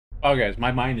Oh, guys,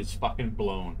 my mind is fucking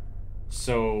blown.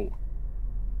 So,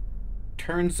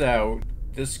 turns out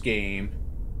this game.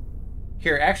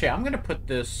 Here, actually, I'm gonna put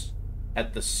this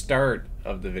at the start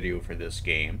of the video for this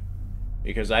game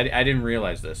because I didn't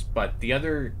realize this, but the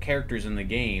other characters in the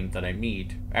game that I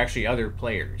meet are actually other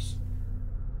players.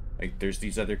 Like, there's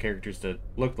these other characters that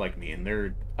look like me, and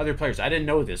they're other players. I didn't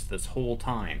know this whole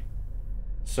time.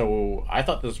 So, I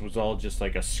thought this was all just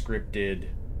like a scripted,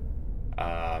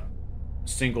 uh,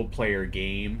 single player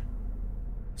game.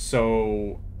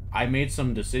 So I made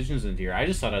some decisions in here. I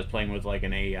just thought I was playing with like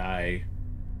an AI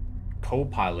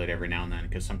co-pilot every now and then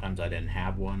because sometimes I didn't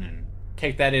have one, and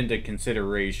take that into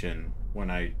consideration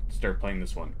when I start playing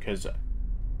this one. Because,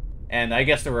 and I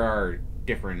guess there are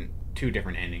two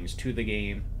different endings to the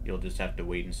game. You'll just have to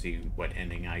wait and see what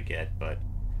ending I get. But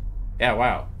yeah,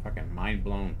 wow, fucking mind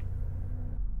blown.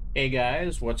 Hey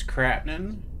guys, what's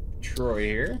crappening? Troy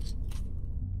here.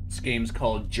 This game's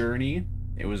called Journey.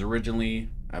 It was originally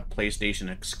a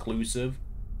PlayStation exclusive.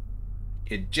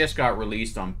 It just got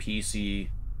released on PC,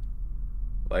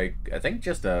 like, I think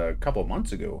just a couple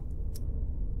months ago.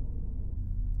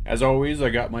 As always, I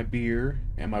got my beer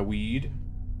and my weed.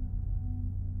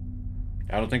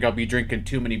 I don't think I'll be drinking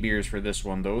too many beers for this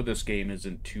one, though. This game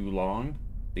isn't too long.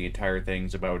 The entire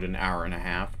thing's about an hour and a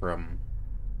half from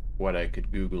what I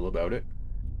could Google about it.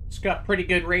 It's got pretty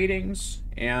good ratings,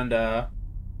 and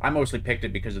I mostly picked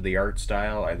it because of the art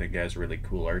style. I think it has a really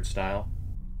cool art style.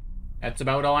 That's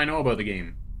about all I know about the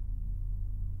game.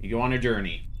 You go on a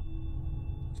journey.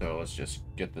 So let's just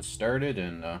get this started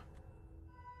and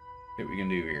see what we can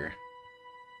do here.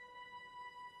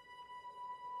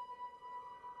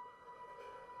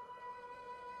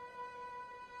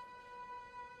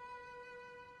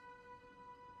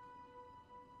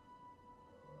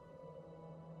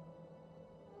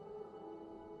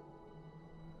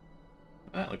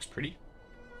 That looks pretty.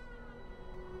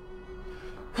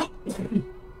 Oh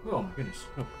my goodness.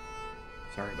 Oh,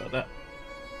 sorry about that.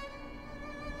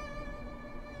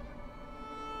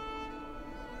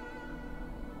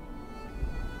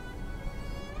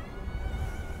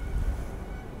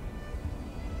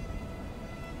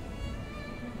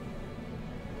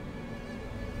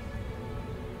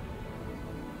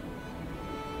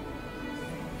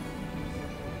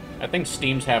 I think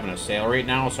Steam's having a sale right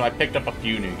now, so I picked up a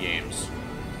few new games.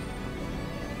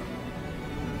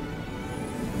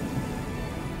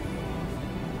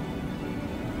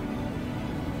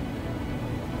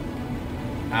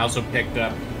 I also picked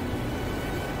up...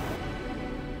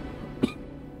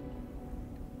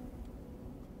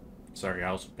 Sorry, I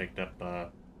also picked up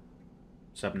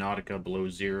Subnautica Below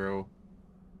Zero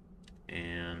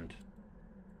and...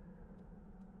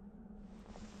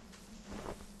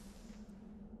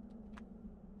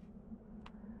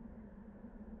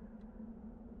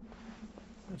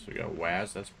 So we got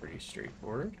WAS, that's pretty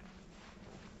straightforward.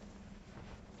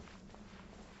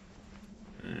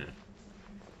 I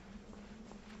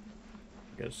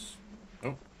guess...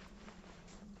 Oh.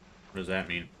 What does that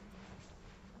mean?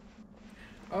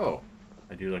 Oh.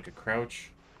 I do like a crouch.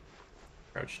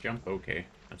 Crouch jump, okay.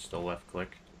 That's still left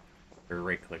click. Or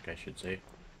right click, I should say.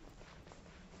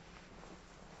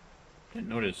 Didn't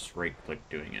notice right click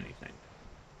doing anything.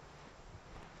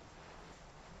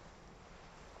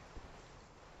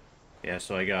 Yeah,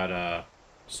 so I got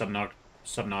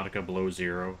Subnautica Below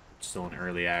Zero. It's still in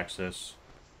early access.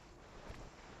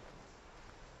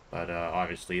 But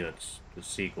obviously that's the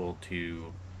sequel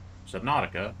to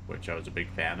Subnautica, which I was a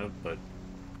big fan of, but...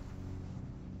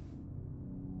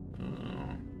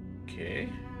 Okay.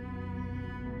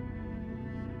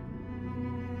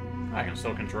 I can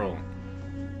still control him.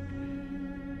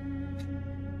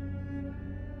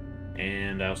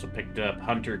 And I also picked up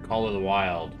Hunter Call of the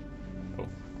Wild. Oh.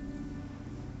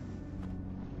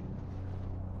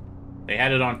 They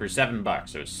had it on for $7,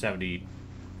 so it's 75%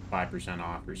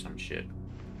 off or some shit.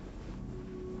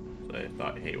 So I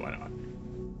thought, hey, why not?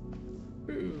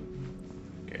 Ooh.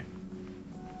 Okay.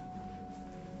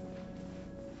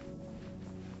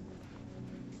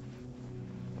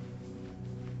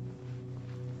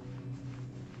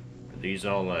 Are these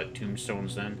all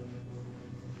tombstones then?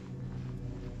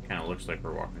 Kind of looks like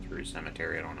we're walking through a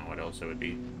cemetery. I don't know what else it would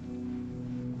be.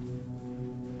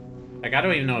 Like, I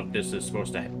don't even know if this is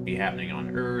supposed to be happening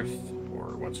on Earth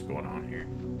or what's going on here.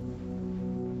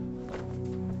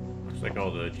 Looks like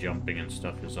all the jumping and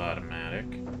stuff is automatic.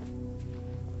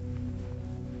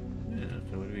 Yeah,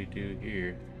 so what do we do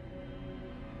here?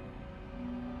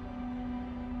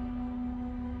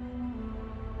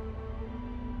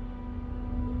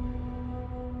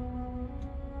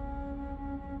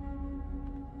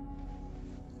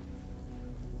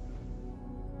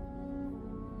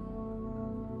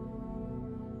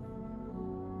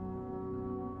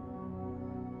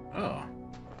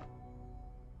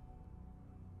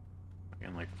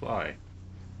 fly.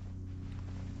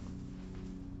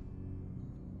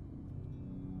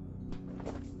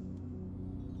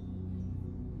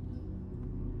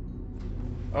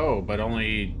 Oh, but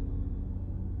only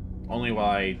while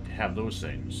I have those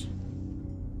things.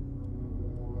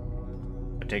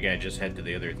 I take it I just head to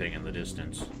the other thing in the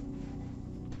distance.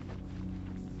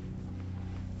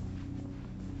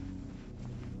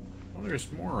 Oh,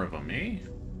 there's more of them, eh?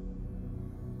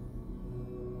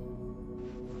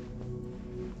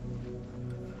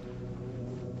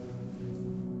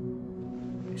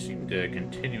 They seem to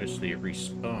continuously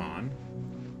respawn.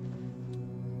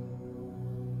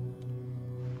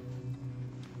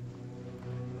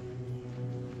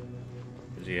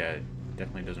 Because, yeah, it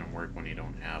definitely doesn't work when you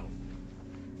don't have them.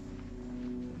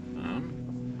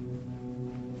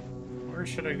 Where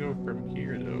should I go from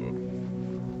here, though?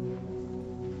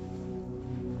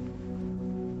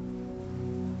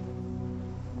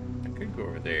 I could go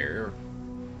over there. Or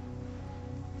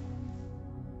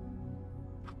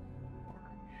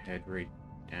head right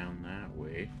down that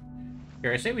way.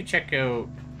 Here, I say we check out...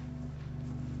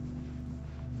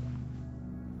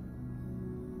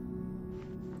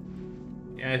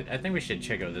 Yeah, I think we should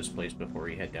check out this place before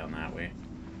we head down that way.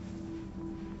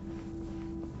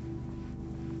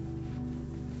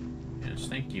 Yes,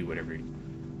 thank you, whatever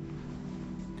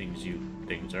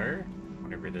things are.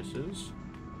 Whatever this is.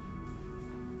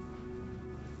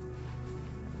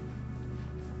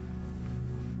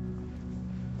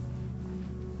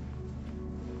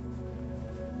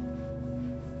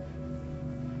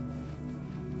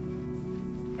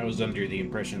 I was under the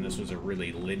impression this was a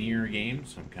really linear game,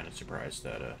 so I'm kind of surprised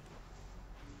that,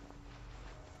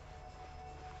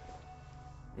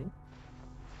 Ooh.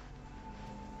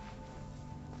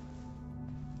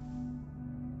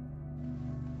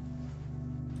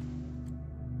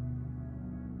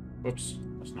 Whoops,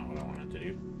 that's not what I wanted to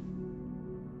do.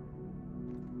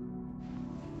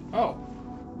 Oh!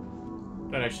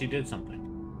 That actually did something.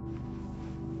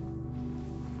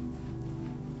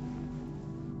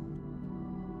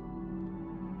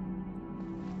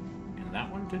 That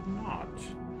one did not.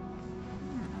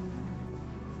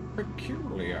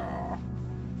 Peculiar.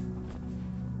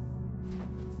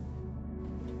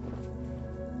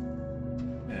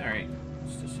 Alright,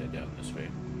 let's just head down this way.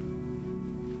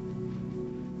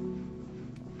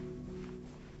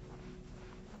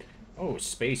 Oh,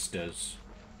 space does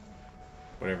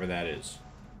whatever that is.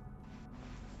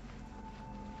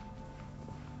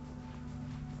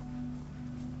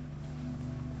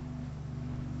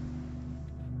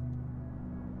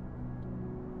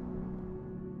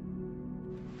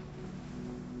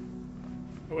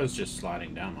 I was just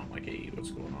sliding down. I'm like, hey, what's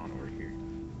going on over here?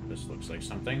 This looks like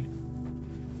something.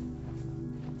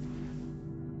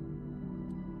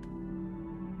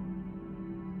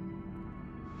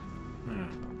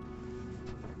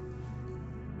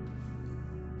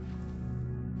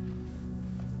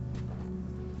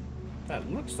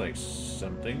 That looks like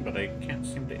something, but I can't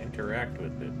seem to interact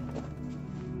with it.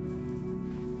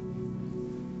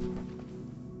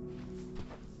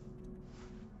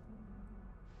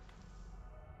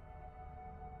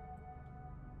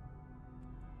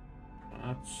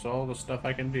 That's all the stuff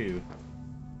I can do.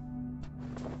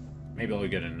 Maybe I'll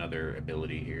get another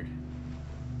ability here.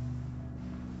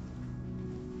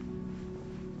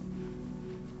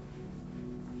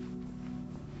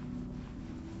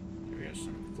 We got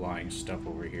some flying stuff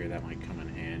over here that might come in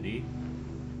handy.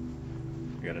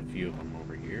 We got a few of them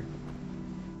over here.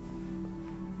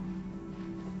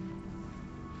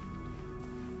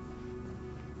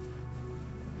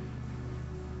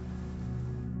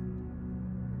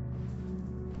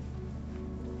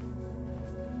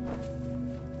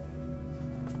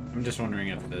 I'm just wondering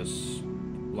if this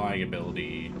flying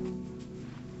ability...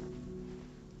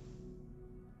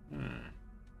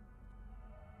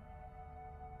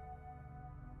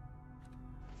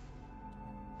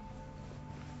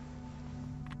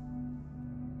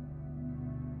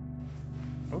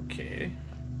 Okay.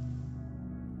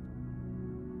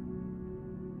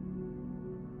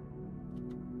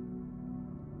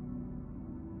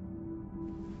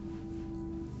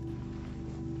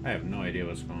 I have no idea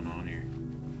what's going on here.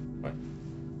 What?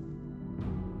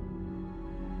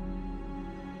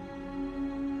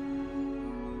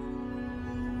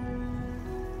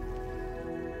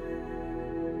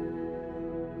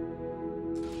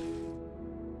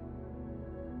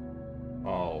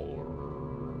 All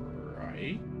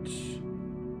right.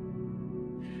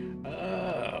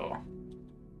 Oh.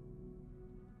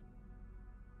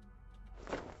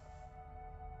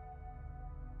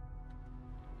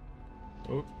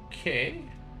 Okay.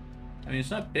 I mean,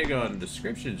 it's not big on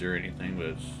descriptions or anything, but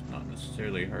it's not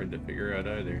necessarily hard to figure out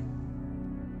either.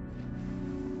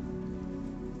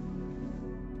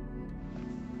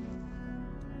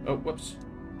 Oh, whoops.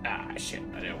 Ah, shit.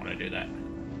 I didn't want to do that.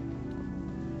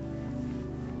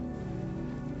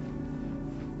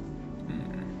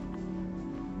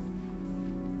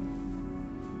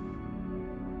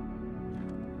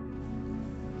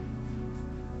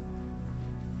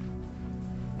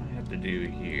 What do I have to do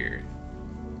here?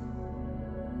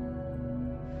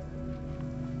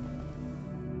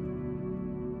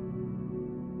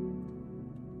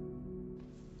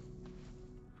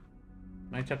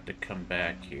 Might have to come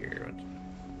back here.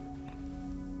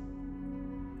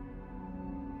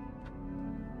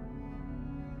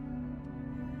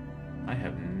 I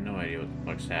have no idea what the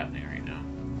fuck's happening right now.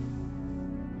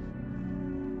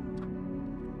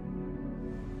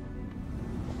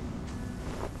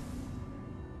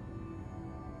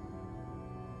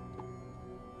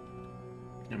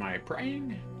 Am I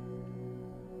praying?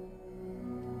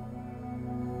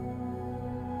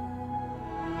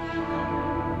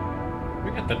 We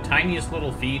got the tiniest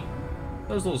little feet.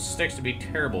 Those little sticks would be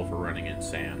terrible for running in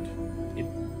sand.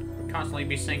 You'd constantly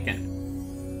be sinking.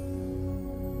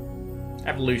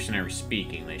 Evolutionary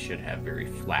speaking, they should have very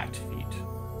flat feet.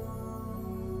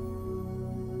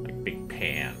 Like big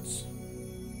pans.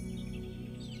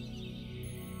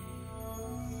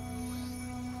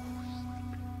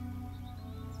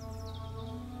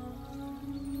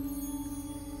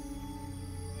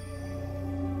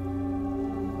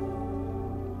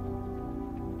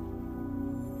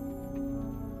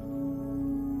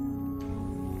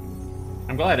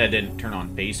 I'm glad I didn't turn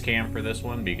on face cam for this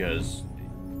one, because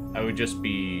I would just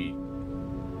be...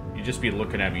 You'd just be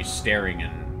looking at me staring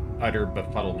in utter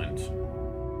befuddlement.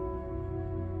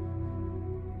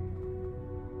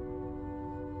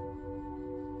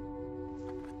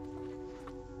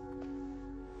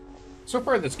 So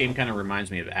far, this game kind of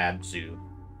reminds me of Abzu.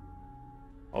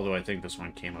 Although I think this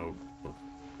one came out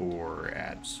before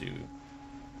Abzu.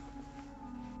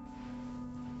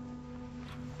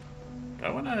 Do I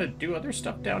want to do other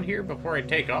stuff down here before I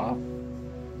take off?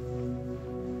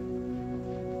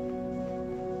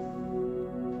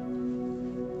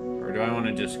 Or do I want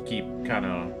to just keep kind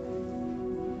of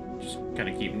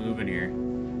keep moving here?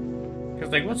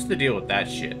 Because, like, what's the deal with that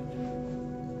shit?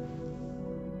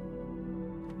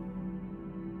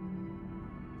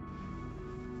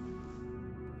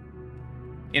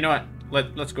 You know what?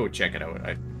 Let's go check it out.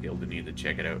 I feel the need to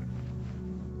check it out.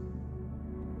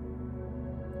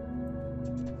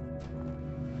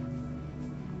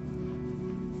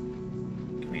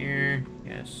 Come here.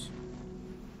 Yes.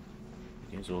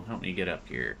 You guys will help me get up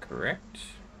here, correct?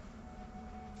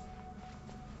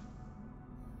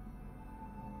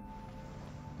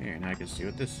 Here, now I can see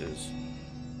what this is.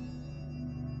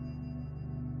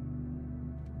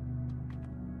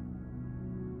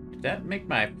 Did that make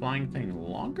my flying thing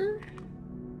longer?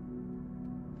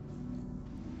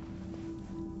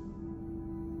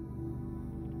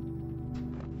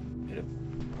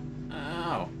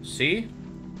 Oh, see?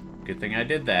 Good thing I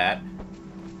did that.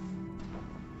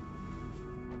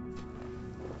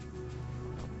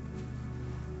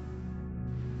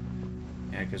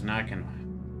 Yeah, because now I can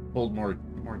hold more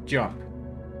jump.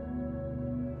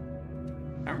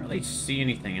 I don't really see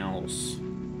anything else.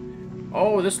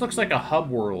 Oh, this looks like a hub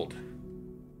world.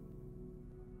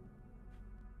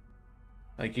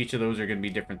 Like each of those are going to be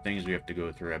different things we have to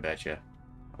go through, I betcha.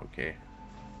 Okay.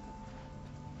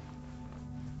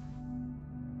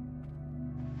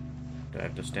 Do I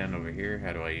have to stand over here?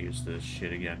 How do I use this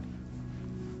shit again?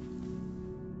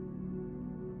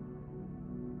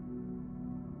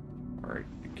 Or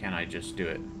can I just do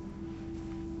it?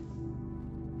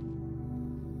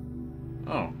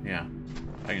 Oh, yeah.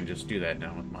 I can just do that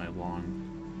now with my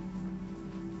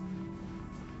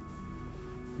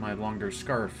longer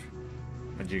scarf.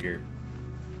 A jigger.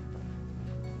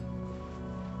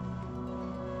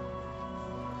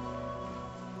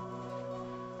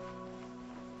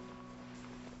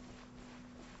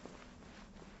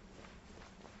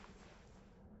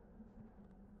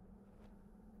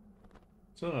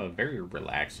 It's a very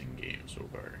relaxing game so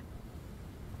far.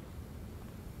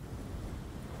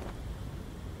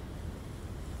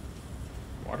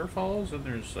 Waterfalls and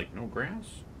there's like no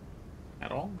grass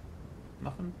at all?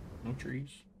 Nothing? No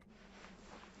trees?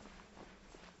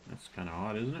 That's kind of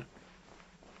odd, isn't it?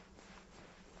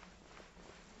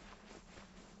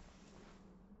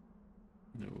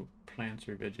 No plants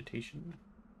or vegetation.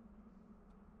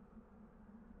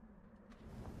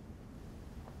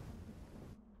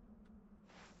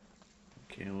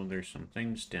 Okay, well there's some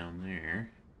things down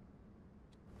there.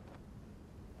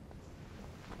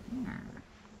 Well,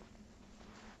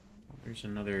 there's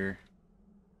another...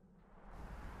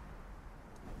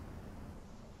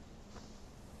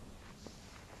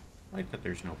 I like that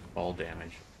there's no fall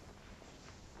damage.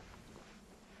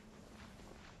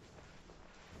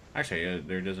 Actually,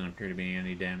 there doesn't appear to be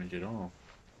any damage at all.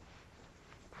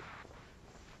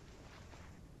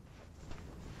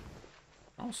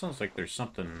 Almost sounds like there's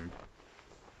something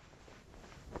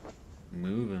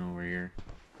moving over here.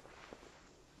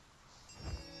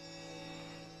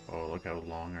 Oh, look how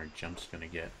long our jump's gonna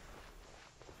get.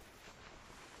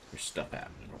 There's stuff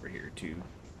happening over here, too.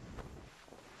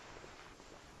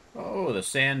 Oh, the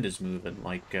sand is moving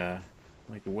like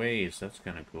waves. That's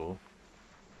kind of cool.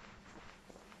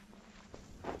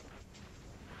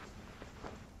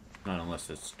 Not unless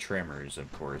it's tremors,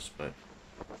 of course, but...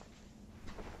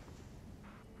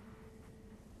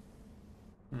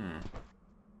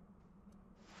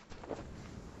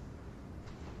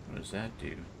 What does that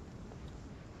do?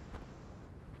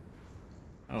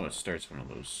 Oh, it starts one of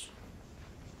those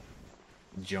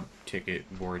jump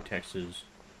ticket vortexes.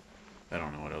 I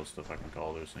don't know what else to fucking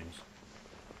call those things.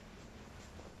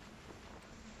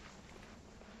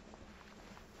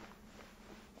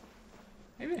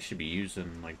 Maybe I should be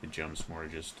using, like, the jumps more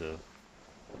just to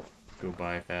go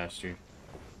by faster.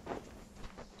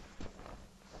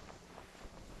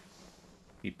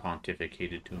 He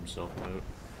pontificated to himself about.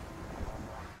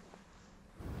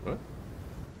 What?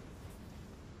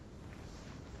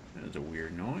 That was a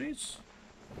weird noise.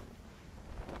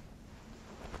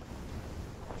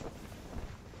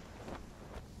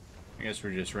 I guess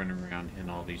we're just running around hitting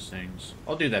all these things.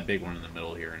 I'll do that big one in the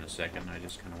middle here in a second. I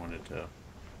just kind of wanted to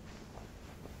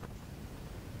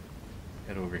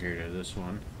head over here to this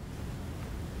one.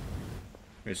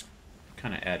 Just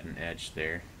kind of add an edge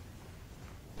there.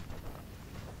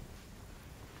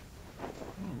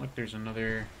 Oh, look, there's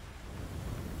another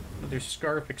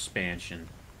scarf expansion.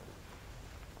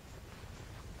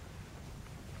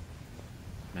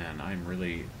 Man, I'm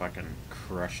really fucking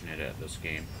crushing it at this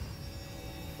game.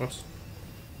 Whoops.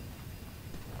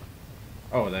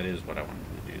 Oh, that is what I wanted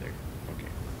to do there.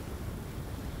 Okay.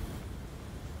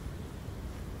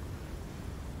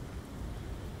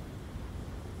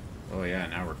 Oh yeah,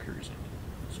 now we're cruising.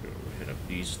 Let's go hit up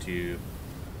these two.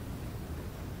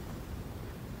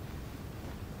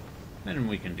 Then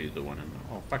we can do the one in the...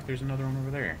 Oh, fuck, there's another one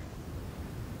over there.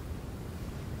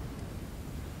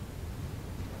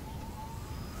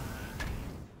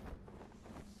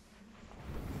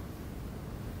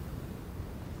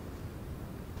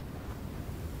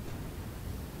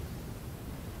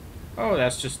 Oh,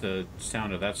 that's just the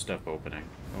sound of that stuff opening.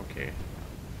 Okay.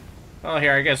 Well,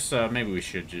 here, I guess maybe we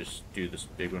should just do this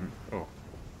big one. Oh.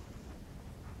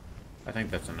 I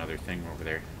think that's another thing over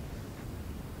there.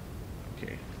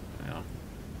 Okay. Well.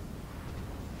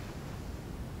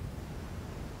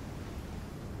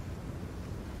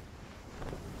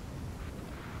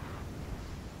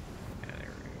 Yeah,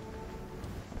 there we go.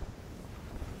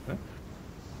 What?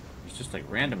 It's just like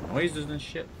random noises and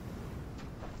shit.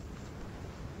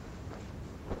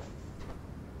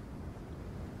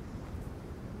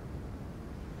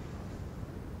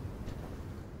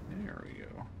 There we go.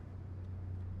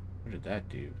 What did that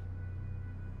do?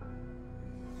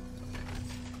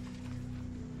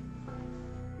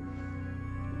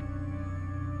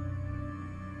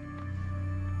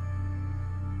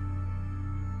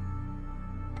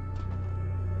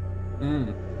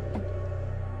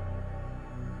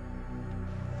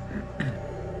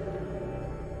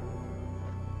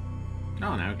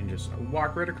 Oh, now we can just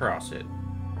walk right across it.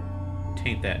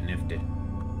 Tain't that nifty.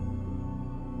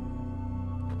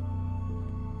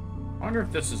 I wonder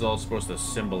if this is all supposed to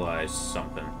symbolize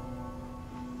something.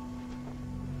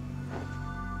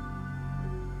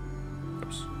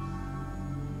 Oops.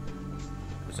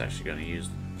 I was actually going to use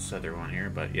this other one here,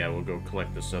 but yeah, we'll go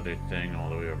collect this other thing all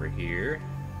the way over here.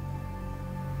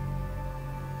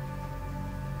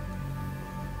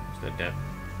 Is that depth?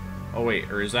 Oh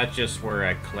wait, or is that just where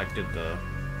I collected the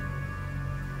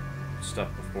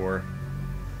stuff before?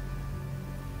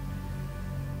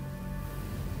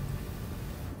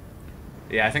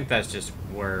 Yeah, I think that's just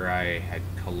where I had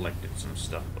collected some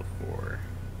stuff before.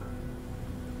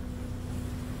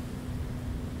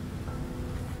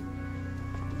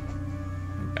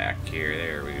 Back here,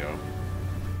 there we go.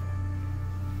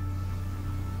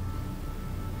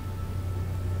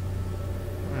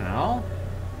 Well,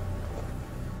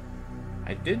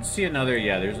 I did see another,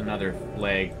 yeah, there's another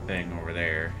flag thing over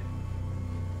there.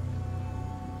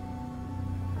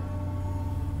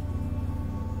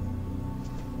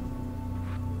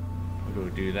 We'll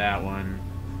go do that one.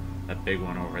 That big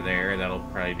one over there, that'll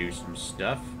probably do some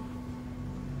stuff.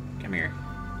 Come here.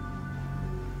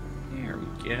 There we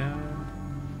go.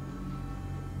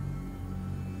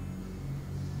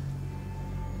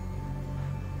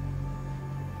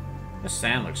 This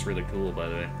sand looks really cool, by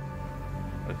the way.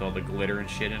 With all the glitter and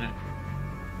shit in it.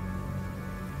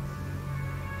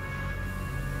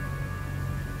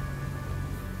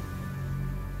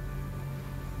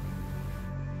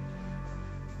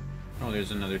 Oh,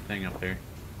 there's another thing up there.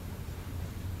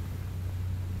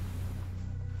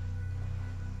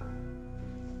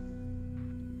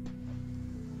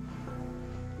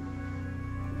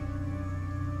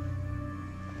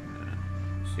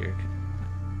 Here.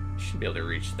 Should be able to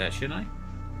reach that, shouldn't I?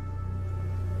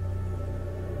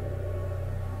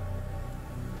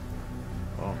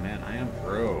 Oh man, I am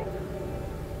pro.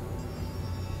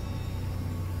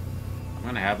 I'm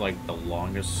gonna have like the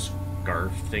longest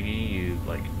scarf thingy you've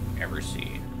like ever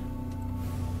seen.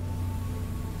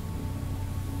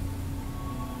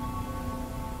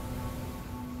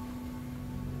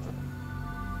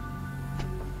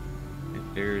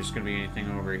 If there's gonna be anything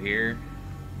over here.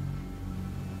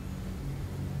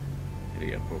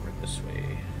 Maybe up over this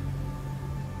way.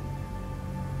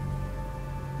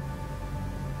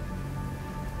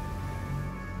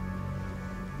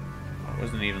 Oh, it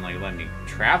wasn't even like letting me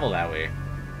travel that way.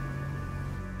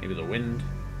 Maybe the wind.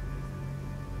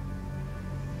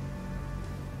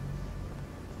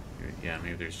 Yeah,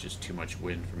 maybe there's just too much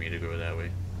wind for me to go that way.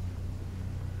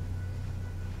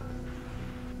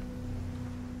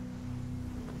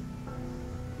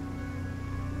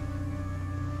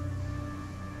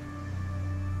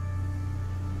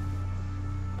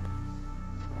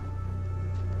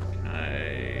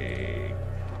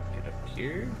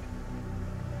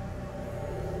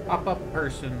 Pop-up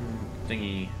person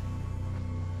thingy.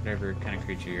 Whatever kind of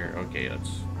creature you're... Okay,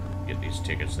 let's get these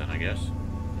tickets then, I guess.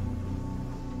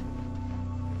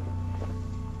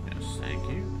 Yes, thank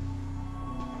you.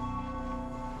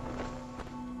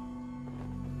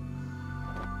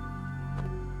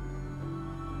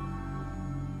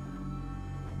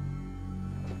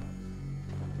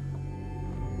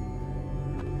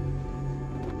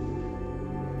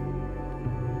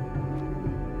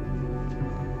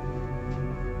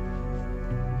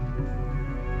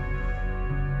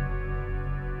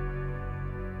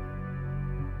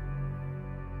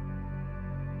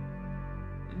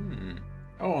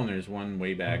 Oh, and there's one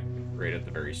way back right at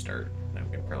the very start that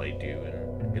we can probably do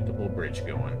and get the whole bridge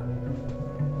going.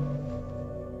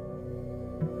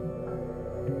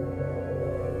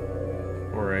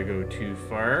 Before I go too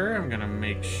far, I'm gonna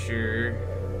make sure...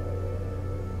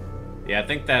 Yeah, I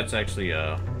think that's actually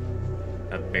a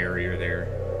barrier there.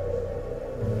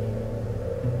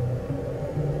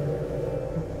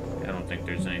 I don't think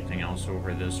there's anything else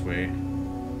over this way.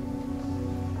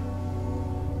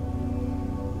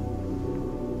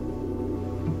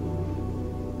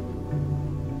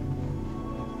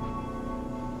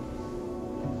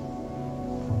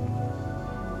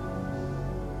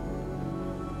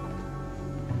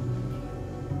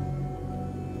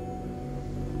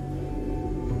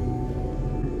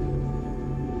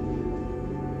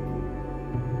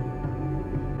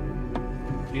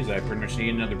 Jeez, I pretty much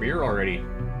need another beer already.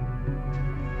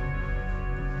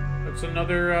 That's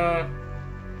another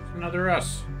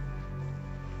us.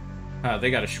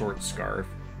 They got a short scarf.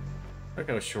 Look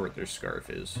how short their scarf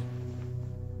is.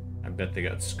 I bet they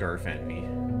got scarf envy.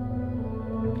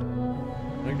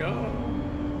 Like, oh,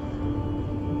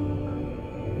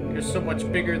 you're so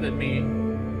much bigger than me.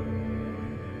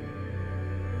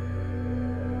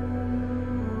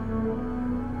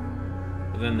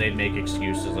 Then they'd make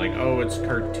excuses like, oh, it's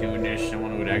cartoonish. No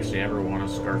one would actually ever want a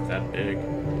scarf that big.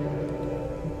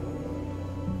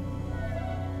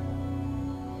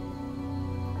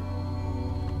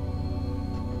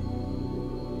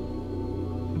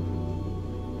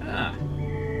 Ah.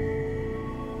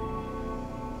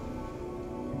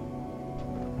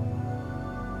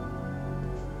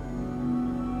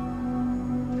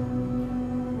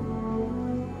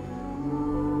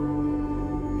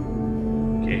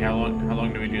 Okay, how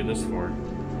long do we do this for?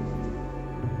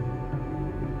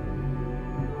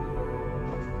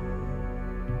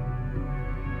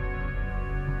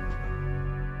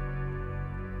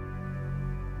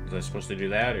 Was I supposed to do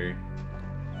that, or...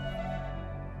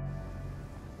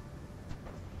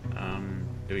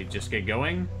 do we just get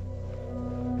going?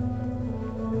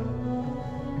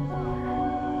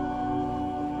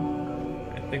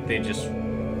 I think they just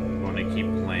want to keep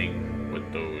playing with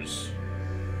those.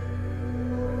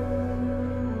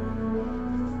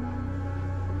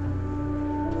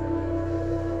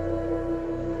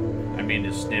 I mean,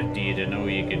 it's nifty to know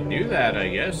you can do that, I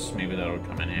guess. Maybe that'll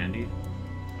come in handy.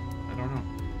 I don't know.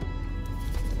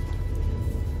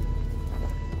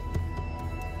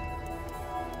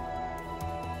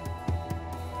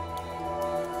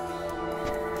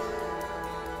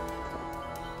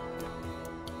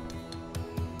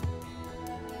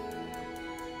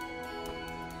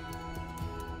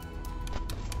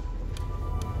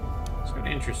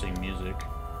 interesting music.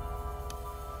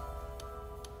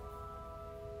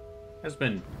 Has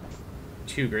been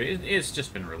too great. It's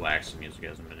just been relaxing music. It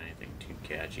hasn't been anything too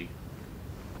catchy.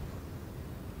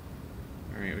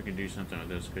 Alright, we could do something with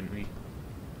this, couldn't we?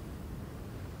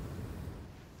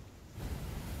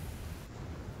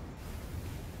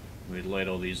 We'd light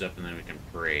all these up and then we can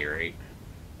pray, right?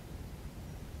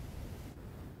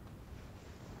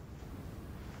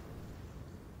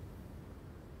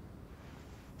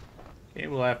 Okay,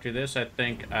 well after this I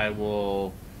think I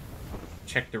will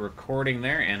check the recording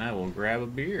there and I will grab a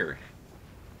beer.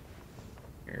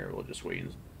 Here, we'll just wait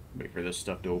for this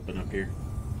stuff to open up here.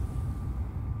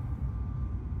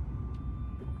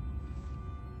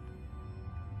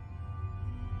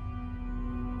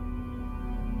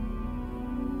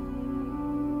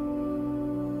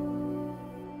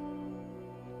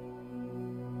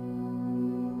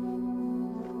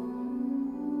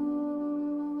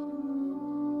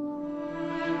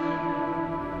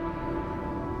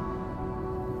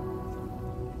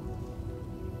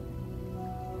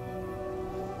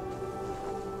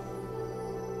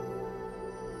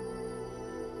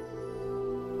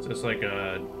 Is this like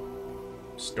a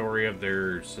story of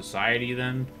their society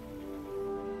then?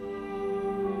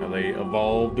 How they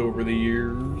evolved over the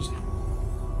years?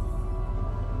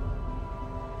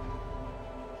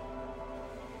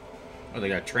 Oh, they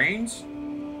got trains?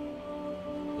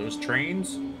 Those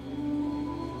trains?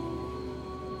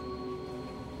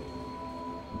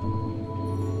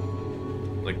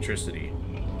 Electricity.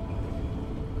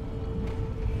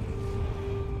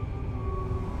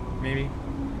 Maybe?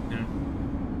 No.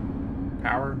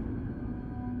 Power?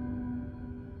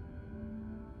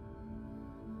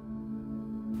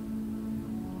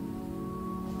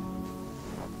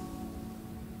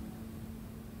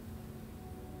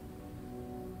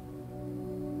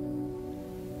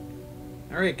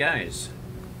 Alright guys,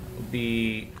 will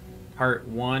be part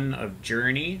 1 of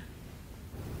Journey.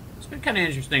 It's been kind of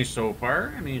interesting so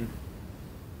far. I mean,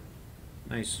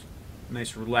 nice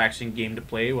relaxing game to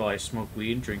play while I smoke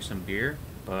weed and drink some beer.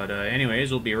 But anyways,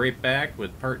 we'll be right back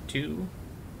with part 2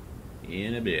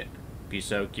 in a bit.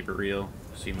 Peace out, keep it real,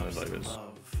 see you motherfuckers.